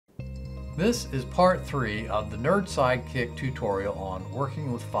This is part 3 of the Nerd Sidekick tutorial on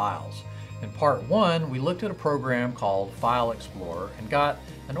working with files. In part 1, we looked at a program called File Explorer and got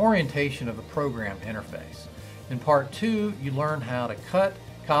an orientation of the program interface. In part 2, you learned how to cut,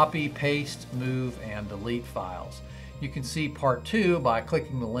 copy, paste, move, and delete files. You can see part 2 by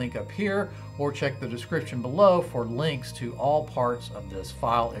clicking the link up here or check the description below for links to all parts of this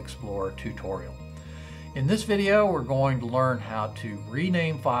File Explorer tutorial. In this video, we're going to learn how to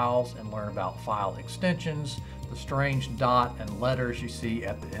rename files and learn about file extensions, the strange dot and letters you see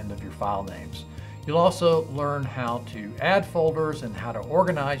at the end of your file names. You'll also learn how to add folders and how to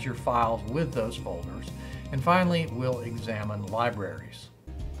organize your files with those folders. And finally, we'll examine libraries.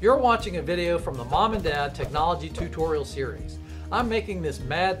 You're watching a video from the Mom and Dad Technology Tutorial Series. I'm making this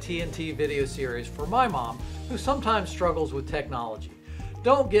Mad TNT video series for my mom, who sometimes struggles with technology.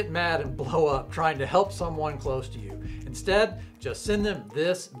 Don't get mad and blow up trying to help someone close to you. Instead, just send them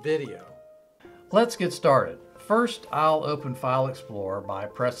this video. Let's get started. First, I'll open File Explorer by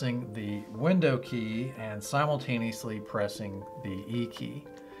pressing the Window key and simultaneously pressing the E key.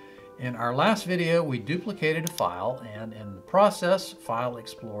 In our last video, we duplicated a file, and in the process, File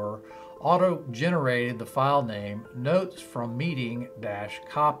Explorer auto-generated the file name notes from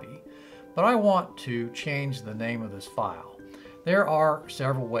meeting-copy. But I want to change the name of this file. There are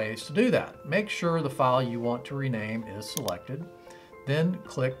several ways to do that. Make sure the file you want to rename is selected. Then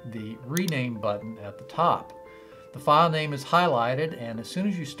click the Rename button at the top. The file name is highlighted, and as soon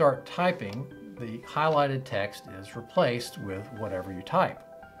as you start typing, the highlighted text is replaced with whatever you type.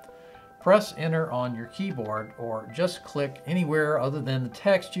 Press Enter on your keyboard or just click anywhere other than the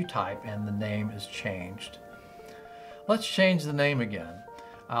text you type and the name is changed. Let's change the name again.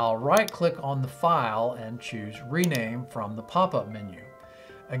 I'll right-click on the file and choose Rename from the pop-up menu.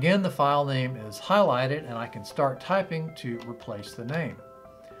 Again, the file name is highlighted and I can start typing to replace the name.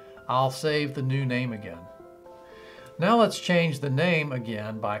 I'll save the new name again. Now let's change the name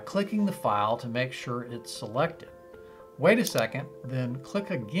again by clicking the file to make sure it's selected. Wait a second, then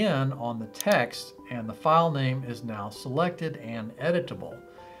click again on the text and the file name is now selected and editable.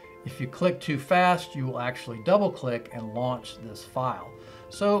 If you click too fast, you will actually double-click and launch this file.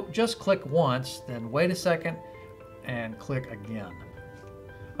 So just click once, then wait a second and click again.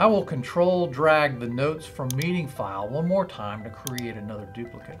 I will Control-drag the Notes from Meeting file one more time to create another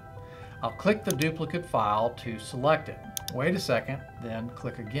duplicate. I'll click the duplicate file to select it. Wait a second, then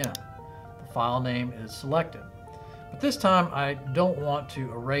click again. The file name is selected. But this time I don't want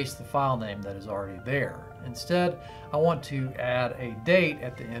to erase the file name that is already there. Instead, I want to add a date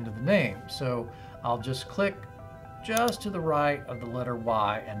at the end of the name. So I'll just click just to the right of the letter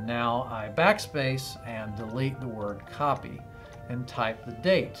Y, and now I backspace and delete the word copy and type the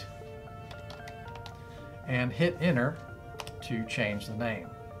date and hit enter to change the name.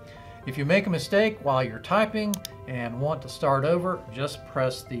 If you make a mistake while you're typing and want to start over, just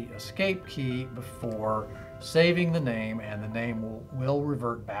press the escape key before saving the name, and the name will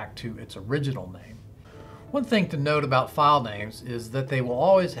revert back to its original name. One thing to note about file names is that they will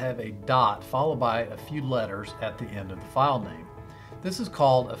always have a dot followed by a few letters at the end of the file name. This is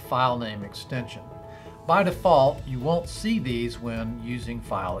called a file name extension. By default, you won't see these when using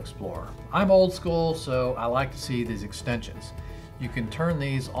File Explorer. I'm old school, so I like to see these extensions. You can turn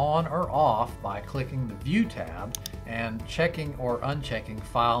these on or off by clicking the View tab and checking or unchecking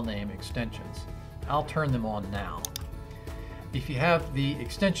file name extensions. I'll turn them on now. If you have the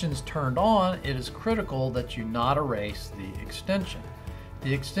extensions turned on, it is critical that you not erase the extension.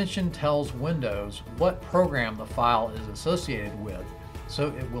 The extension tells Windows what program the file is associated with,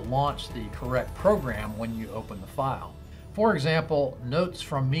 so it will launch the correct program when you open the file. For example, notes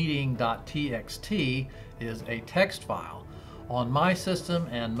from meeting.txt is a text file. On my system,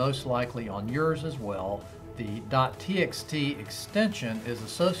 and most likely on yours as well, the .txt extension is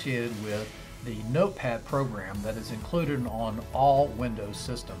associated with the Notepad program that is included on all Windows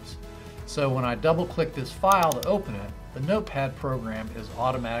systems. So when I double-click this file to open it, the Notepad program is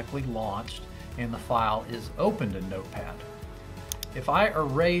automatically launched and the file is opened in Notepad. If I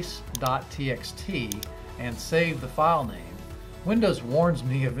erase .txt and save the file name, Windows warns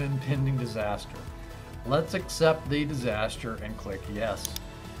me of impending disaster. Let's accept the disaster and click Yes.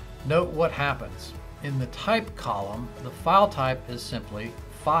 Note what happens. In the Type column, the file type is simply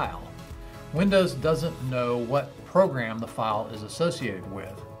File. Windows doesn't know what program the file is associated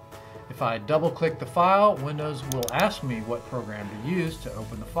with. If I double-click the file, Windows will ask me what program to use to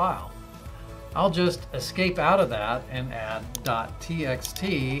open the file. I'll just escape out of that and add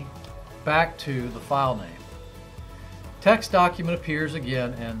 .txt back to the file name. Text document appears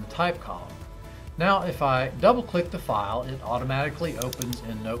again in the Type column. Now if I double click the file, it automatically opens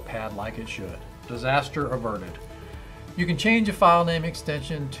in Notepad like it should. Disaster averted. You can change a file name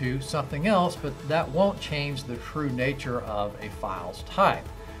extension to something else, but that won't change the true nature of a file's type.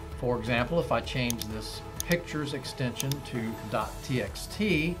 For example, if I change this pictures extension to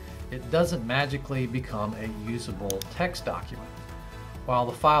 .txt, it doesn't magically become a usable text document. While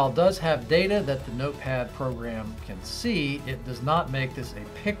the file does have data that the Notepad program can see, it does not make this a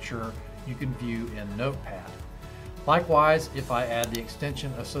picture you can view in Notepad. Likewise, if I add the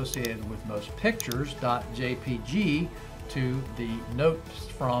extension associated with most pictures, .jpg, to the notes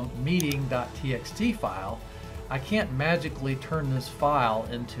from meeting.txt file, I can't magically turn this file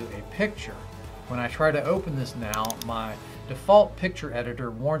into a picture. When I try to open this now, my default picture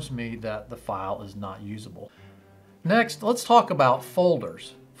editor warns me that the file is not usable. Next, let's talk about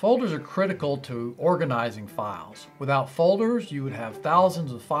folders. Folders are critical to organizing files. Without folders, you would have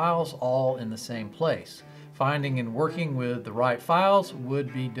thousands of files all in the same place. Finding and working with the right files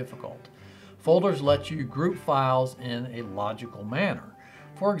would be difficult. Folders let you group files in a logical manner.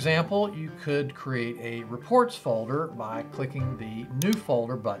 For example, you could create a reports folder by clicking the New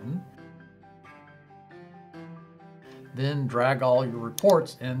Folder button, then drag all your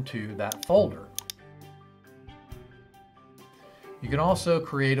reports into that folder. You can also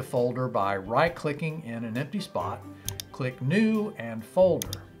create a folder by right-clicking in an empty spot, click New and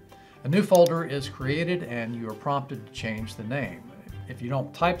Folder. A new folder is created and you are prompted to change the name. If you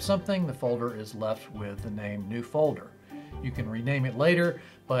don't type something, the folder is left with the name New Folder. You can rename it later,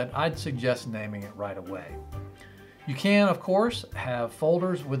 but I'd suggest naming it right away. You can, of course, have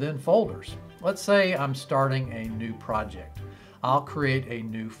folders within folders. Let's say I'm starting a new project. I'll create a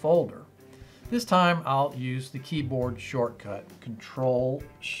new folder. This time I'll use the keyboard shortcut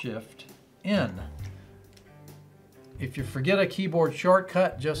Control-Shift-N. If you forget a keyboard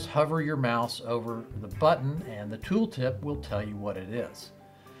shortcut, just hover your mouse over the button and the tooltip will tell you what it is.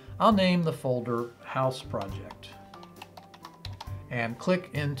 I'll name the folder House Project and click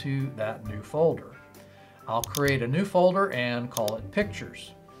into that new folder. I'll create a new folder and call it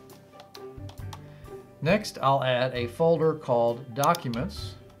Pictures. Next, I'll add a folder called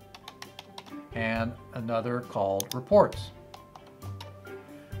Documents and another called Reports.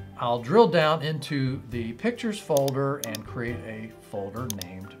 I'll drill down into the Pictures folder and create a folder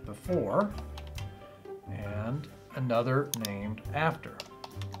named Before and another named After.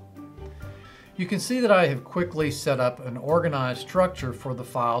 You can see that I have quickly set up an organized structure for the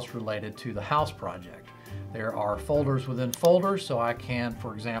files related to the house project. There are folders within folders, so I can,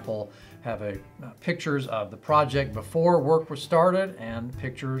 for example, have pictures of the project before work was started and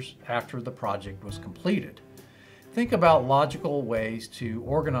pictures after the project was completed. Think about logical ways to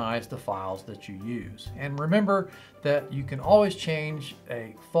organize the files that you use. And remember that you can always change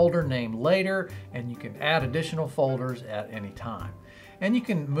a folder name later and you can add additional folders at any time. And you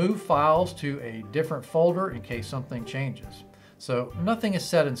can move files to a different folder in case something changes. So nothing is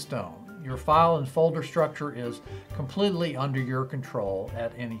set in stone. Your file and folder structure is completely under your control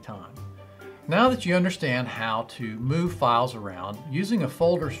at any time. Now that you understand how to move files around, using a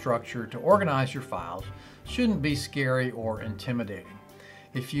folder structure to organize your files shouldn't be scary or intimidating.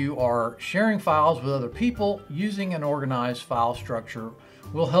 If you are sharing files with other people, using an organized file structure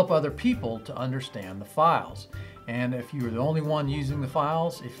will help other people to understand the files. And if you are the only one using the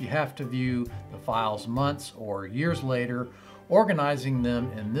files, if you have to view the files months or years later, organizing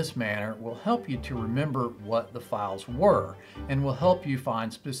them in this manner will help you to remember what the files were and will help you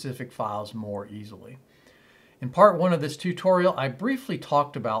find specific files more easily. In part 1 of this tutorial, I briefly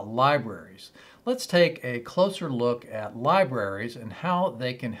talked about libraries. Let's take a closer look at libraries and how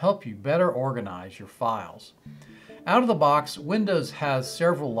they can help you better organize your files. Out of the box, Windows has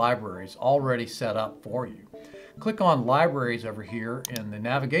several libraries already set up for you. Click on Libraries over here in the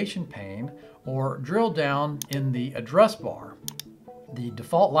navigation pane or drill down in the address bar. The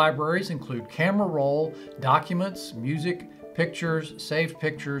default libraries include camera roll, documents, music, pictures, saved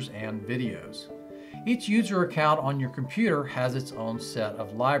pictures, and videos. Each user account on your computer has its own set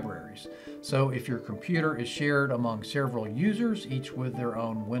of libraries. So if your computer is shared among several users, each with their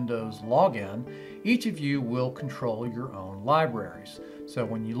own Windows login, each of you will control your own libraries. So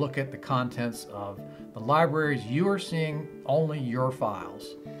when you look at the contents of the libraries, you are seeing only your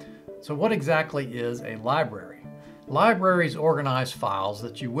files. So what exactly is a library? Libraries organize files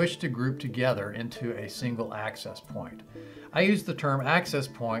that you wish to group together into a single access point. I use the term access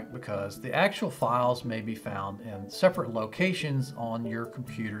point because the actual files may be found in separate locations on your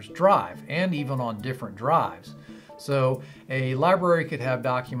computer's drive and even on different drives. So a library could have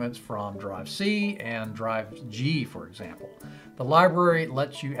documents from drive C and drive G, for example. The library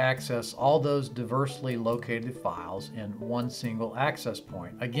lets you access all those diversely located files in one single access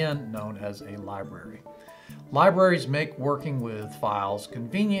point, again known as a library. Libraries make working with files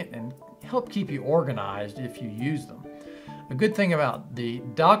convenient and help keep you organized if you use them. A good thing about the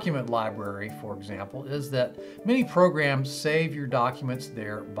document library, for example, is that many programs save your documents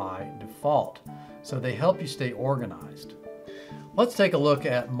there by default, so they help you stay organized. Let's take a look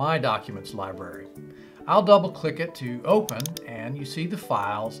at my documents library. I'll double-click it to open, and you see the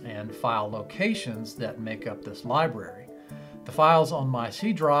files and file locations that make up this library. The files on my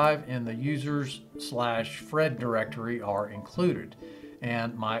C drive in the users/Fred directory are included,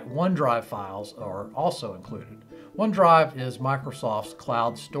 and my OneDrive files are also included. OneDrive is Microsoft's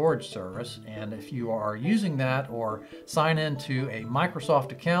cloud storage service, and if you are using that or sign into a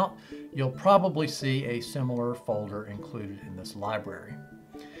Microsoft account, you'll probably see a similar folder included in this library.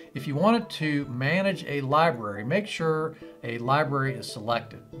 If you wanted to manage a library, make sure a library is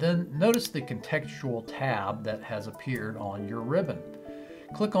selected. Then notice the contextual tab that has appeared on your ribbon.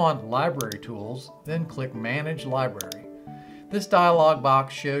 Click on Library Tools, then click Manage Library. This dialog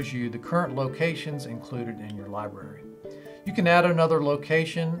box shows you the current locations included in your library. You can add another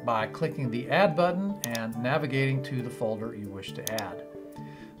location by clicking the Add button and navigating to the folder you wish to add.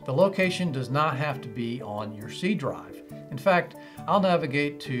 The location does not have to be on your C drive. In fact, I'll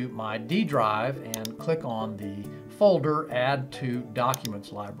navigate to my D drive and click on the folder Add to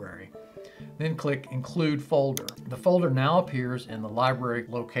Documents library. Then click Include Folder. The folder now appears in the library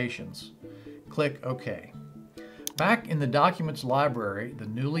locations. Click OK. Back in the Documents library, the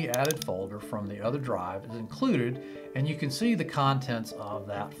newly added folder from the other drive is included, and you can see the contents of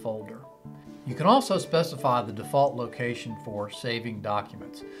that folder. You can also specify the default location for saving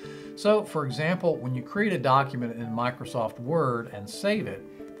documents. So, for example, when you create a document in Microsoft Word and save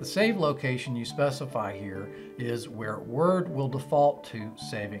it, the save location you specify here is where Word will default to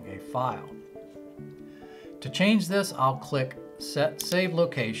saving a file. To change this, I'll click Set Save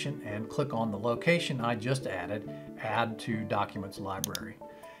Location and click on the location I just added, Add to Documents Library.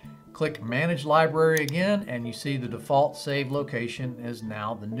 Click Manage Library again, and you see the default save location is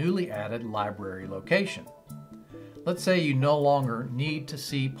now the newly added library location. Let's say you no longer need to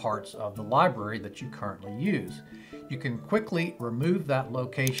see parts of the library that you currently use. You can quickly remove that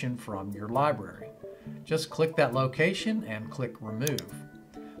location from your library. Just click that location and click Remove.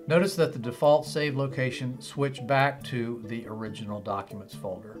 Notice that the default save location switched back to the original Documents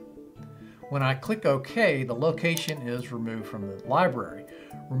folder. When I click OK, the location is removed from the library.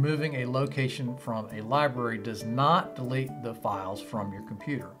 Removing a location from a library does not delete the files from your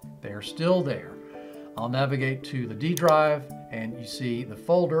computer. They are still there. I'll navigate to the D drive, and you see the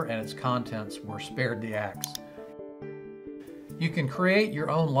folder and its contents were spared the axe. You can create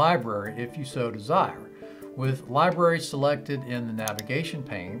your own library if you so desire. With libraries selected in the navigation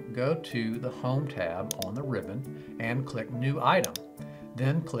pane, go to the Home tab on the ribbon and click New Item.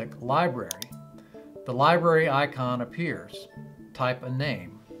 Then click Library. The library icon appears. Type a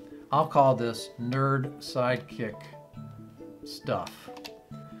name. I'll call this Nerd Sidekick Stuff.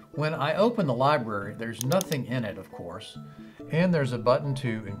 When I open the library, there's nothing in it, of course, and there's a button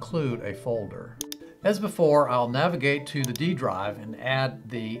to include a folder. As before, I'll navigate to the D drive and add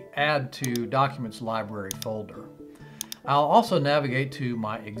the Add to Documents Library folder. I'll also navigate to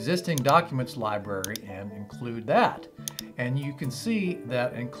my existing Documents library and include that. And you can see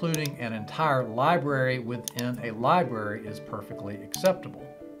that including an entire library within a library is perfectly acceptable.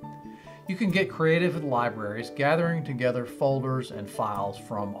 You can get creative with libraries, gathering together folders and files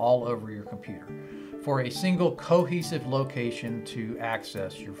from all over your computer for a single cohesive location to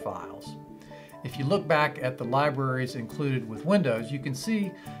access your files. If you look back at the libraries included with Windows, you can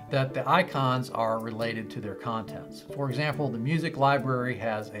see that the icons are related to their contents. For example, the Music library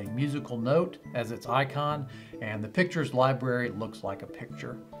has a musical note as its icon, and the Pictures library looks like a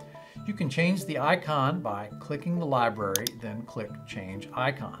picture. You can change the icon by clicking the library, then click Change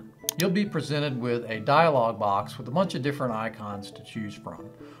Icon. You'll be presented with a dialog box with a bunch of different icons to choose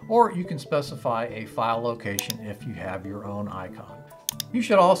from, or you can specify a file location if you have your own icon. You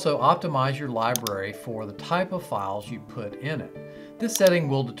should also optimize your library for the type of files you put in it. This setting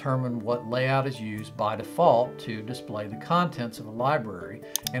will determine what layout is used by default to display the contents of a library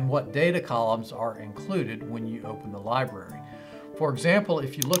and what data columns are included when you open the library. For example,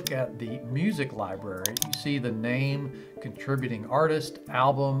 if you look at the Music library, you see the name, contributing artist,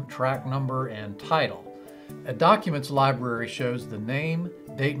 album, track number, and title. A Documents library shows the name,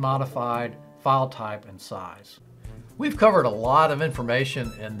 date modified, file type, and size. We've covered a lot of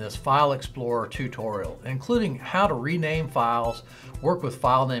information in this File Explorer tutorial, including how to rename files, work with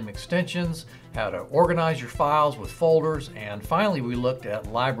file name extensions, how to organize your files with folders, and finally we looked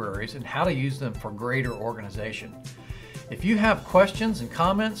at libraries and how to use them for greater organization. If you have questions and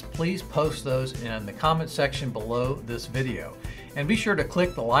comments, please post those in the comment section below this video. And be sure to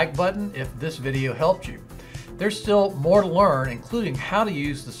click the like button if this video helped you. There's still more to learn, including how to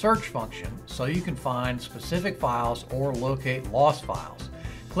use the search function so you can find specific files or locate lost files.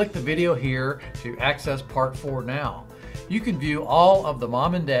 Click the video here to access part 4 now. You can view all of the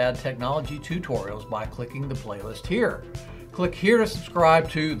Mom and Dad technology tutorials by clicking the playlist here. Click here to subscribe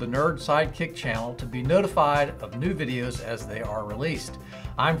to the Nerd Sidekick channel to be notified of new videos as they are released.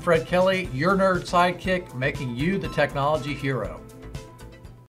 I'm Fred Kelly, your Nerd Sidekick, making you the technology hero.